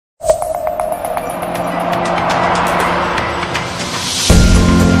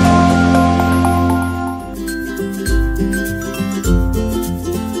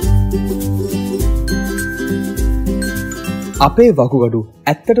අපේ වකුගඩු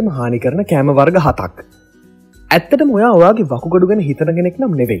ඇත්තටම හානි කරන කෑම වර්ග 7ක්. ඇත්තටම ඔයා ඔයාගේ වකුගඩු ගැන හිතන කෙනෙක්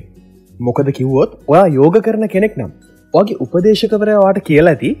නම් නෙවෙයි. මොකද කිව්වොත් ඔයා යෝග කරන කෙනෙක් නම් ඔයාගේ උපදේශකවරයා ඔයාට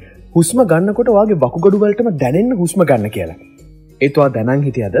කියලා ඇති හුස්ම ගන්නකොට ඔයාගේ වකුගඩු වලටම දැනෙන්න හුස්ම ගන්න කියලා. ඒත් ඔයා දැනන්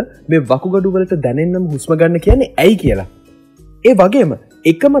හිටියද මේ වකුගඩු වලට දැනෙන්නම හුස්ම ගන්න කියන්නේ ඇයි කියලා? ඒ වගේම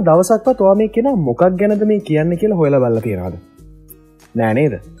එකම දවසක්වත් ඔයා මේ කෙනා මොකක් ගැනද මේ කියන්නේ කියලා හොයලා බලලා තියනවද? නෑ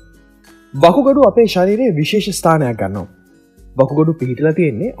නේද? වකුගඩු අපේ ශරීරයේ විශේෂ ස්ථානයක් ගන්නවා. වකුගඩු පිහිටලා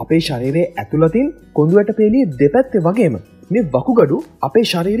තියෙන්නේ අපේ ශරීරයේ ඇතුළතින් කොඳු වැට පෙළියේ දෙපැත්තේ වගේම මේ වකුගඩු අපේ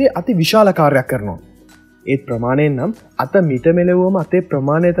ශරීරයේ අති විශාල කාර්යයක් කරනවා. ඒත් ප්‍රමාණයෙන් නම් අත මිට මෙලවුවම අතේ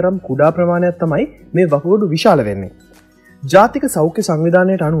ප්‍රමාණය තරම් කුඩා ප්‍රමාණයක් තමයි මේ වකුගඩු විශාල වෙන්නේ. ජාතික සෞඛ්‍ය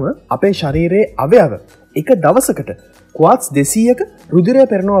සංවිධානයට අනුව අපේ ශරීරයේ අවයව එක දවසකට ක්වාට්ස් 200ක රුධිරය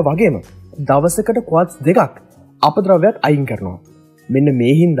පෙරනවා වගේම දවසකට ක්වාට්ස් 2ක් අපද්‍රව්‍යات අයින් කරනවා. මෙන්න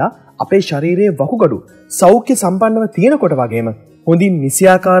මේ හින්දා අපේ ශරීරයේ වකුගඩු සෞඛ්‍ය සම්පන්නව තියෙනකොට වගේම හොඳින්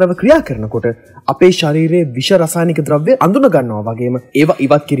නිසියාකාරව ක්‍රියා කරනකොට අපේ ශරීරයේ විෂ රසායනික ද්‍රව්‍ය අඳුන ගන්නවා වගේම ඒවා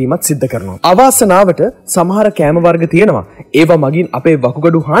ඉවත් කිරීමත් සිද්ධ කරනවා. අවාසනාවට සමහර කෑම වර්ග තියෙනවා. ඒවා මගින් අපේ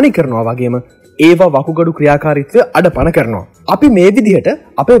වකුගඩු හානි කරනවා වගේම ඒවා වකුගඩු ක්‍රියාකාරීත්වය අඩපණ කරනවා. අපි මේ විදිහට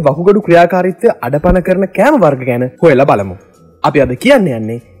අපේ වකුගඩු ක්‍රියාකාරීත්වය අඩපණ කරන කෑම වර්ග ගැන හොයලා බලමු. අපි අද කියන්න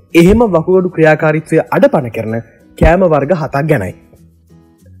යන්නේ එහෙම වකුගඩු ක්‍රියාකාරීත්වය අඩපණ කරන කෑම වර්ග 7ක් ගැනයි.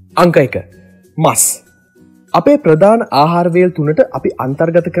 අංක 1. මස්. අපේ ප්‍රධාන ආහාර වේල් තුනට අපි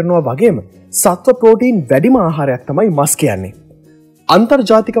අන්තර්ගත කරනවා වගේම සත්ව ප්‍රෝටීන් වැඩිම ආහාරයක් තමයි මස් කියන්නේ.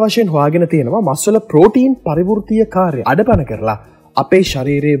 අන්තර්ජාතික වශයෙන් හොයාගෙන තියෙනවා මස්වල ප්‍රෝටීන් පරිවෘත්තීය කාර්ය අඩපණ කරලා අපේ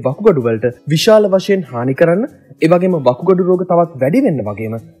ශරීරයේ වකුගඩු වලට විශාල වශයෙන් හානි කරන්න, ඒ වගේම වකුගඩු රෝග තවත් වැඩි වෙන්න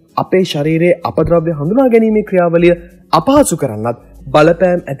වගේම අපේ ශරීරයේ අපද්‍රව්‍ය හඳුනා ගැනීමේ ක්‍රියාවලිය අපහසු කරන්නත්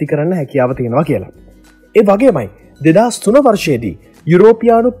බලපෑම් ඇති කරන්න හැකියාව තියෙනවා කියලා. ඒ වගේමයි 2003 වර්ෂයේදී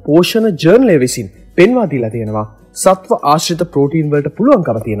යුරෝපියානු පෝෂණ ජර්නලය විසින් පෙන්වා දීලා තියෙනවා සත්ව ආශ්‍රිත ප්‍රෝටීන් වලට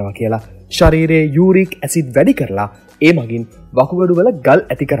පුළුවන්කම තියෙනවා කියලා ශරීරයේ යූරික් ඇසිඩ් වැඩි කරලා ඒ මගින් වකුගඩු වල ගල්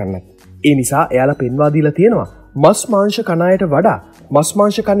ඇති කරන්න. ඒ නිසා එයාලා පෙන්වා දීලා තියෙනවා මස් මාංශ කන අයට වඩා මස්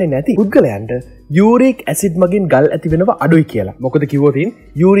මාංශ කන්නේ නැති පුද්ගලයන්ට යූරික් ඇසිඩ් මගින් ගල් ඇති වෙනවා අඩුයි කියලා. මොකද කිව්වොත්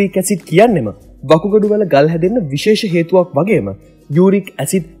යූරික් ඇසිඩ් කියන්නේම වකුගඩු වල ගල් හැදෙන්න විශේෂ හේතුවක් වගේම යූරික්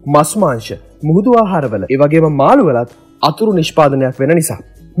ඇසිඩ් මස් මාංශ මුහුදු ආහාරවල ඒ වගේම මාළු වලත් අතුරු නිෂ්පාදනයක් වෙන නිසා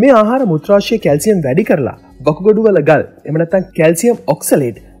මේ ආහාර මුත්‍රාශය කැල්සියම් වැඩි කරලා වකුගඩු වල ගල් එහෙම නැත්නම් කැල්සියම්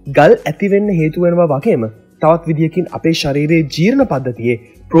ඔක්සලේට් ගල් ඇති වෙන්න හේතු වෙනවා වගේම තවත් විදියකින් අපේ ශරීරයේ ජීර්ණ පද්ධතියේ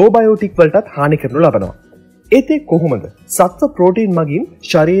ප්‍රෝබයෝටික් වලටත් හානි කරනු ලබනවා. ඒත් ඒ කොහොමද? සත්ව ප්‍රෝටීන් මගින්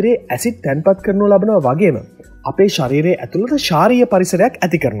ශරීරයේ ඇසිඩ් තැන්පත් කරනු ලබනවා වගේම අපේ ශරීරයේ ඇතුළත ශාරීය පරිසරයක්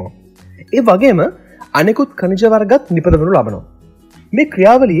ඇති කරනවා. ඒ වගේම අනෙකුත් ಖನಿಜ වර්ගත් නිපදවනු ලබනවා. මේ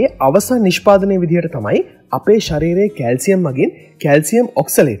ක්‍රියාවලියේ අවසන් නිෂ්පාදනයේ විදිහට තමයි අපේ ශරීරයේ කැල්සියම් මගින් කැල්සියම්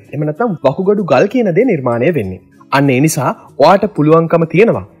ඔක්සලේට් එහෙම නැත්නම් වකුගඩු ගල් කියන දේ නිර්මාණය වෙන්නේ. අන්න ඒ නිසා ඔයාට පුළුවන්කම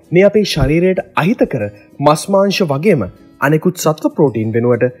තියෙනවා මේ අපේ ශරීරයට අහිතකර මස් මාංශ වගේම අනෙකුත් සත්ව ප්‍රෝටීන්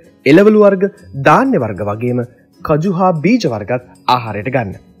වෙනුවට එළවලු වර්ග, ධාන්‍ය වර්ග වගේම කජු හා බීජ වර්ගත් ආහාරයට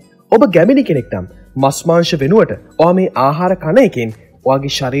ගන්න. ඔබ ගැමිණි කෙනෙක් නම් මස් මාංශ වෙනුවට ඔයා මේ ආහාර කන එකෙන්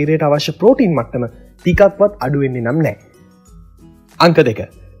ඔයාගේ ශරීරයට අවශ්‍ය ප්‍රෝටීන් මට්ටම ටිකක්වත් අඩු වෙන්නේ නම් නැහැ. අංක 2.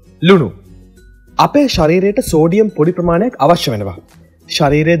 ලුණු. අපේ ශරීරයට සෝඩියම් පොඩි ප්‍රමාණයක් අවශ්‍ය වෙනවා.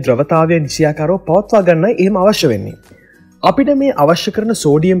 ශරීරයේ ද්‍රවතාවය නිසියාකාරව පවත්වා ගන්නයි එහෙම අවශ්‍ය වෙන්නේ. අපිට මේ අවශ්‍ය කරන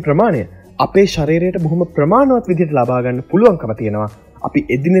සෝඩියම් ප්‍රමාණය අපේ ශරීරයට බොහොම ප්‍රමාණවත් විදිහට ලබා ගන්න පුළුවන්කම තියෙනවා. අපි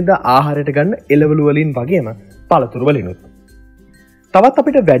එදිනෙදා ආහාරයට ගන්න එළවලු වලින් වගේම පළතුරු වලිනුත්. තවත්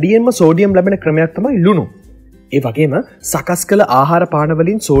අපිට වැඩියෙන්ම සෝඩියම් ලැබෙන ක්‍රමයක් තමයි ලුණු. ඒ වගේම සකස් කළ ආහාර පාන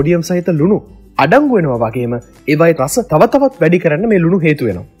වලින් සෝඩියම් සහිත ලුණු අඩංගු වෙනවා වගේම ඒවයි රස තව තවත් වැඩි කරන්න මේ ලුණු හේතු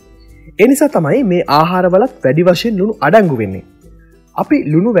වෙනවා. ඒ නිසා තමයි මේ ආහාරවලත් වැඩි වශයෙන් ලුණු අඩංගු වෙන්නේ. අපි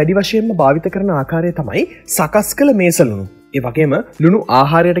ලුණු වැඩි වශයෙන්ම භාවිත කරන ආකාරය තමයි සකස් කළ මේස ලුණු. ඒ වගේම ලුණු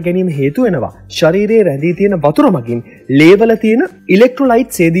ආහාරයට ගැනීම හේතු වෙනවා ශරීරයේ රැඳී තියෙන වතුර මගින් ලේවල තියෙන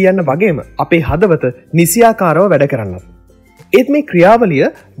ඉලෙක්ට්‍රොලයිට් සේදී යන්න වගේම අපේ හදවත නිසියාකාරව වැඩ කරන්නත්. ඒත් මේ ක්‍රියාවලිය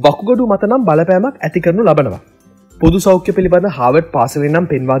වකුගඩු මත නම් බලපෑමක් ඇති කරනු ලබනවා. පොදු සෞඛ්‍ය පිළිබඳ හාවර්ඩ් පාසලෙන් නම්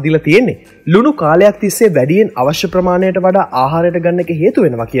පෙන්වා දීලා තියෙන්නේ ලුණු කාලයක් තිස්සේ වැඩියෙන් අවශ්‍ය ප්‍රමාණයට වඩා ආහාරයට ගන්න එක හේතු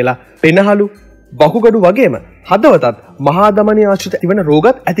වෙනවා කියලා. පෙනහළු, වකුගඩු වගේම හදවතත් මහා ධමනී ආශ්‍රිත වෙන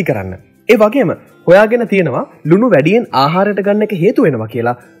රෝගත් ඇති කරන්න. ඒ වගේම හොයාගෙන තියෙනවා ලුණු වැඩියෙන් ආහාරයට ගන්න එක හේතු වෙනවා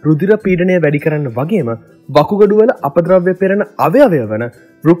කියලා රුධිර පීඩනය වැඩි කරන්න වගේම වකුගඩු වල අපද්‍රව්‍ය පෙරෙන අවයවය වන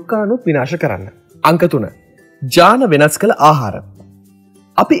වෘක්කාණුත් විනාශ කරන්න. අංක 3. ජාන වෙනස් කළ ආහාර.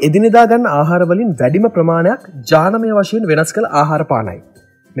 අපි එදිනෙදා ගන්න ආහාර වලින් වැඩිම ප්‍රමාණයක් ජානමය වශයෙන් වෙනස් කළ ආහාර පානයි.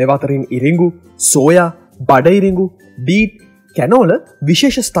 මේවා අතරින් ඉරිඟු, සෝයා, බඩ ඉරිඟු, බීට්, කැනෝල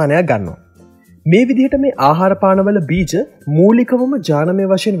විශේෂ ස්ථානයක් ගන්නවා. මේ විදිහට මේ ආහාර පානවල බීජ මූලිකවම ජානමය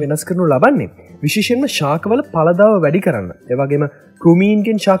වශයෙන් වෙනස් කරනු ලබන්නේ විශේෂයෙන්ම ශාකවල ඵලදාව වැඩි කරන්න. ඒ වගේම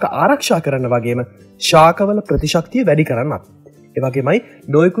කෘමීන්ගෙන් ශාක ආරක්ෂා කරන්න වගේම ශාකවල ප්‍රතිශක්තිය වැඩි කරන්නත්. ඒ වගේමයි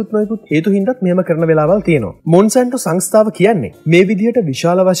නොයෙකුත් හේතු හින්දාත් මෙහෙම කරන වෙලාවල් තියෙනවා. මොන්සැන්ටෝ සංස්ථාව කියන්නේ මේ විදිහට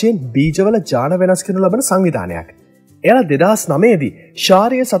විශාල වශයෙන් බීජවල ජාන වෙනස් කරනු ලබන සංවිධානයක්. එයාලා 2009 දී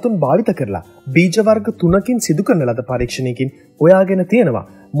ශාරීරික සතුන් භාවිත කරලා බීජ වර්ග 3කින් සිදු කරන ලද පරීක්ෂණයකින් හොයාගෙන තියෙනවා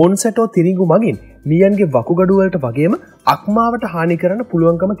මොන්සැන්ටෝ තිරිඟු මගින් මීයන්ගේ වකුගඩු වලට වගේම අක්මාවට හානි කරන්න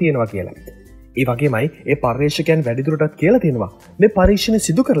පුළුවන්කම තියෙනවා කියලා. ඒ වගේමයි ඒ පර්යේෂකයන් වැඩිදුරටත් කියලා තියෙනවා මේ පරීක්ෂණ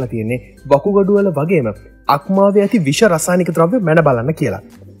සිදු කරලා තියෙන්නේ වකුගඩු වල වගේම අක්මාවේ ඇති විෂ රසායනික ද්‍රව්‍ය මැන බලන්න කියලා.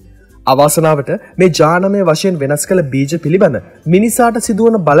 අවාසනාවට මේ ජානමය වශයෙන් වෙනස් කළ බීජ පිළිබඳ මිනිසාට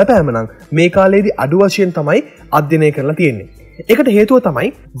සිදුවන බලපෑම නම් මේ කාලේදී අඩු වශයෙන් තමයි අධ්‍යයනය කරලා තියෙන්නේ. ඒකට හේතුව තමයි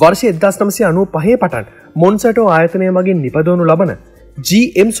වර්ෂ 1995 පටන් මොන්සැන්ටෝ ආයතනය මගින් නිපදවනු ලබන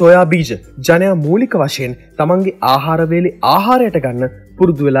GM සෝයා බීජ ජනයා මූලික වශයෙන් තමන්ගේ ආහාර වේලේ ආහාරයට ගන්න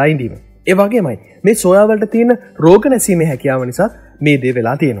පුරුදු වෙලා ඉඳීම. ඒ වගේමයි මේ සෝයා වලට තියෙන රෝග නැසීමේ හැකියාව නිසා මේ දේ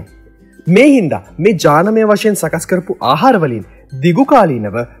වෙලා තියෙනවා. මේ හින්දා මේ ජානමය වශයෙන් සකස් කරපු ආහාර වලින් දිගු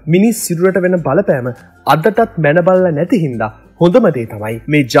කාලීනව මිනිස් සිරුරට වෙන බලපෑම අදටත් මැන බලලා නැති හින්දා හොඳම දේ තමයි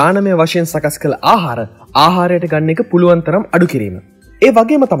මේ ජානමය වශයෙන් සකස් කළ ආහාරයට ගන්න එක පුළුවන් තරම් අඩු කිරීම. ඒ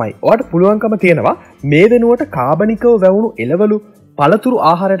වගේම තමයි ඔයාලට පුළුවන්කම තියෙනවා මේ වෙනුවට කාබනිකව වැවුණු එළවලු පළතුරු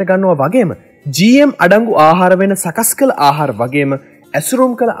ආහාරයට ගන්නවා වගේම GM අඩංගු ආහාර වෙන සකස් කළ ආහාර වගේම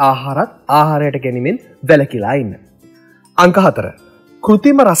ඇසුරුම් කළ ආහාරත් ආහාරයට ගැනීමෙන් වැළකීලා ඉන්න. අංක 4.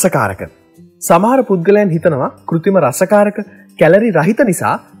 කෘත්‍රිම රසකාරක. සමහර පුද්ගලයන් හිතනවා කෘත්‍රිම රසකාරක කැලරි රහිත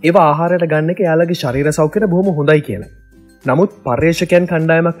නිසා ඒවා ආහාරයට ගන්න එක එයාලගේ ශරීර සෞඛ්‍යයට බොහොම හොඳයි කියලා. නමුත් පර්යේෂකයන්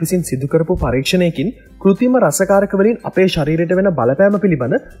කණ්ඩායමක් විසින් සිදු කරපු පරීක්ෂණයකින් කෘත්‍රිම රසකාරක වලින් අපේ ශරීරයට වෙන බලපෑම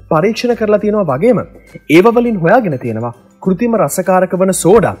පිළිබඳ පරීක්ෂණ කරලා තියෙනවා වගේම ඒව වලින් හොයාගෙන තියෙනවා කෘත්‍රිම රසකාරක වන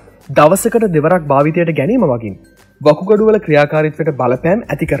සෝඩා දවසකට දෙවරක් භාවිතයට ගැනීම වගින් වකුගඩු වල ක්‍රියාකාරීත්වයට බලපෑම්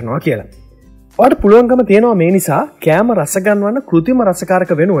ඇති කරනවා කියලා. ඔයාලට පුළුවන්කම තියෙනවා මේ නිසා කෑම රස ගන්වන්න කෘත්‍රිම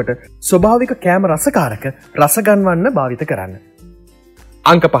රසකාරක වෙනුවට ස්වභාවික කෑම රසකාරක රස ගන්වන්න භාවිත කරන්න.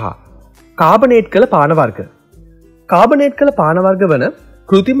 අංක 5. කාබනේට් කළ පාන වර්ග. කාබනේට් කළ පාන වර්ග වන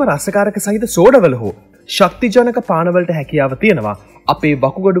කෘත්‍රිම රසකාරක සහිත සෝඩවල හෝ ශක්තිජනක පානවලට හැකියාව තියෙනවා අපේ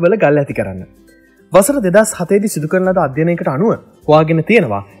වකුගඩු වල ගල් ඇති කරන්න. වසර 2007 දී සිදු කරන ලද අධ්‍යයනයකට අනුව හොයාගෙන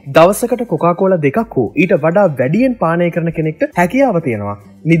තියෙනවා දවසකට කොකාකෝලා 2ක් හෝ ඊට වඩා වැඩියෙන් පානය කරන කෙනෙක්ට හැකියාව තියෙනවා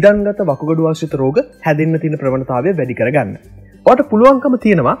නිදන්ගත වකුගඩු ආශ්‍රිත රෝග හැදෙන්න තියෙන ප්‍රවණතාවය වැඩි කරගන්න. ඔයාලට පුළුවන්කම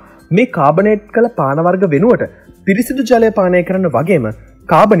තියෙනවා මේ කාබනේට් කළ පාන වර්ග වෙනුවට පිරිසිදු ජලය පානය කරන්න වගේම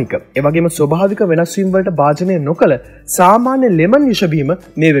කාබනික ඒ වගේම ස්වභාවික වෙනස් වීම් වලට භාජනය නොකළ සාමාන්‍ය ලෙමන් විෂ බීම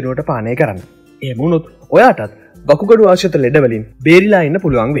මේ වෙනුවට පානය කරන්න. එහෙම වුණොත් ඔයාටත් වකුගඩු ආශ්‍රිත ලෙඩ වලින් බේරිලා ඉන්න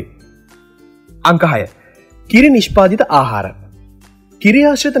පුළුවන් වෙයි. අංක 6. කිරි නිෂ්පාදිත ආහාර. කිරි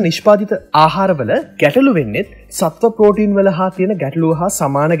ආශ්‍රිත නිෂ්පාදිත ආහාරවල ගැටලු වෙන්නේ සත්ව ප්‍රෝටීන් වල හා තියෙන ගැටලුව හා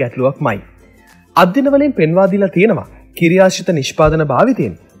සමාන ගැටලුවක්මයි. අධ්‍යයන වලින් පෙන්වා දීලා තියෙනවා කිරි ආශ්‍රිත නිෂ්පාදන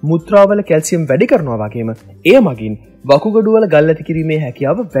භාවිතයෙන් මුත්‍රාවල කැල්සියම් වැඩි කරනවා වගේම එය මගින් වකුගඩු වල ගල් ඇති කිරීමේ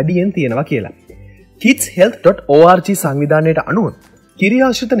හැකියාව වැඩියෙන් තියෙනවා කියලා. kidshealth.org සංවිධානයට අනුව කිරි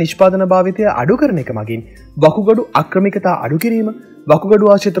ආශ්‍රිත නිෂ්පාදන භාවිතය අඩු කරන එක මගින් වකුගඩු අක්‍රමිකතා අඩු කිරීම වකුගඩු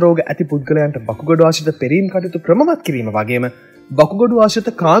ආශ්‍රිත රෝග ඇති පුද්ගලයන්ට වකුගඩු ආශ්‍රිත පෙරීම් කටයුතු ක්‍රමවත් කිරීම වගේම වකුගඩු ආශ්‍රිත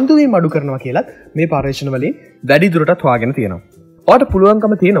කාන්දු වීම අඩු කරනවා කියලා මේ පරීක්ෂණ වලින් වැඩි දුරටත් හොයාගෙන තියෙනවා. ඔයාලට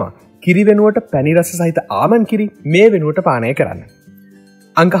පුළුවන්කම තියෙනවා කිරි වෙනුවට පැණි රස සහිත ආමන් කිරි මේ වෙනුවට පානය කරන්න.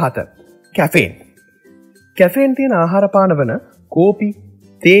 අංක 7. කැෆේන්. කැෆේන් තියෙන ආහාර පාන වන කෝපි,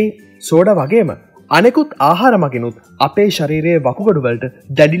 තේ, සෝඩා වගේම අනෙකුත් ආහාර මගිනුත් අපේ ශරීරයේ වකුගඩු වලට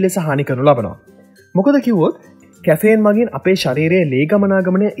දැඩි ලෙස හානි කරනු ලබනවා. මොකද කිව්වොත් කැෆේන් මගින් අපේ ශරීරයේ ලේ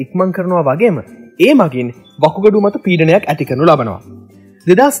ගමනාගමනය ඉක්මන් කරනවා වගේම ඒ මගින් වකුගඩු මත පීඩනයක් ඇති කරනු ලබනවා.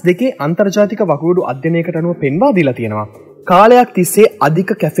 2002 අන්තර්ජාතික වකුගඩු අධ්‍යයනයකට අනුව පෙන්වා දීලා තියෙනවා කාලයක් තිස්සේ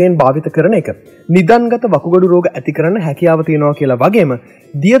අධික කැෆේන් භාවිත කරන එක නිදන්ගත වකුගඩු රෝග ඇති කරන්න හැකියාව තියෙනවා කියලා වගේම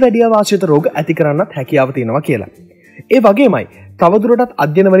දියවැඩියා වාසිත රෝග ඇති කරන්නත් හැකියාව තියෙනවා කියලා. ඒ වගේමයි තවදුරටත්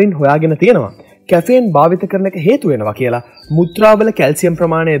අධ්‍යයන වලින් හොයාගෙන තියෙනවා කැෆේන් භාවිත කරන එක හේතු වෙනවා කියලා මුත්‍රාවල කැල්සියම්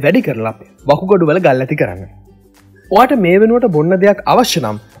ප්‍රමාණය වැඩි කරලා වකුගඩු වල ගල් ඇති කරන්න. ඔයාට මේ වෙනුවට බොන්න දෙයක් අවශ්‍ය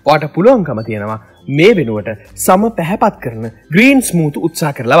නම් ඔයාට පුළුවන්කම තියෙනවා මේ වෙනුවට සම පැහැපත් කරන ග්‍රීන් ස්මූත්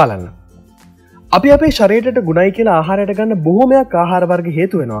උත්සාහ කරලා බලන්න. අපි අපේ ශරීරයට ගුණයි කියලා ආහාරයට ගන්න බොහෝමයක් ආහාර වර්ග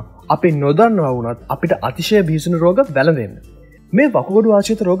හේතු වෙනවා අපි නොදන්නවා වුණත් අපිට අතිශය බිහිසුණු රෝග වැළඳෙන්න. මේ වකුගඩු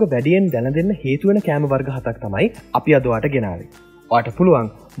ආශ්‍රිත රෝග වැඩියෙන් වැළඳෙන්න හේතු වෙන කෑම වර්ග 7ක් තමයි අපි අද ඔයාට ගෙනාවේ. ඔයාට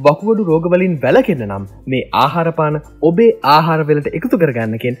පුළුවන් වකුගඩු රෝග වලින් වැළකෙන්න නම් මේ ආහාර පාන ඔබේ ආහාර වලට එකතු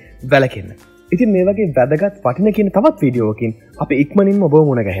කරගන්නකින් වැළකෙන්න. ඉතින් මේ වගේ වැදගත් වටින කියන තවත් වීඩියෝවකින් අපි ඉක්මනින්ම ඔබව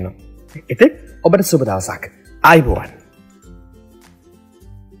මුණ ගැහෙනවා. එතෙක් ඔබට සුබ දවසක්. ආයුබෝවන්.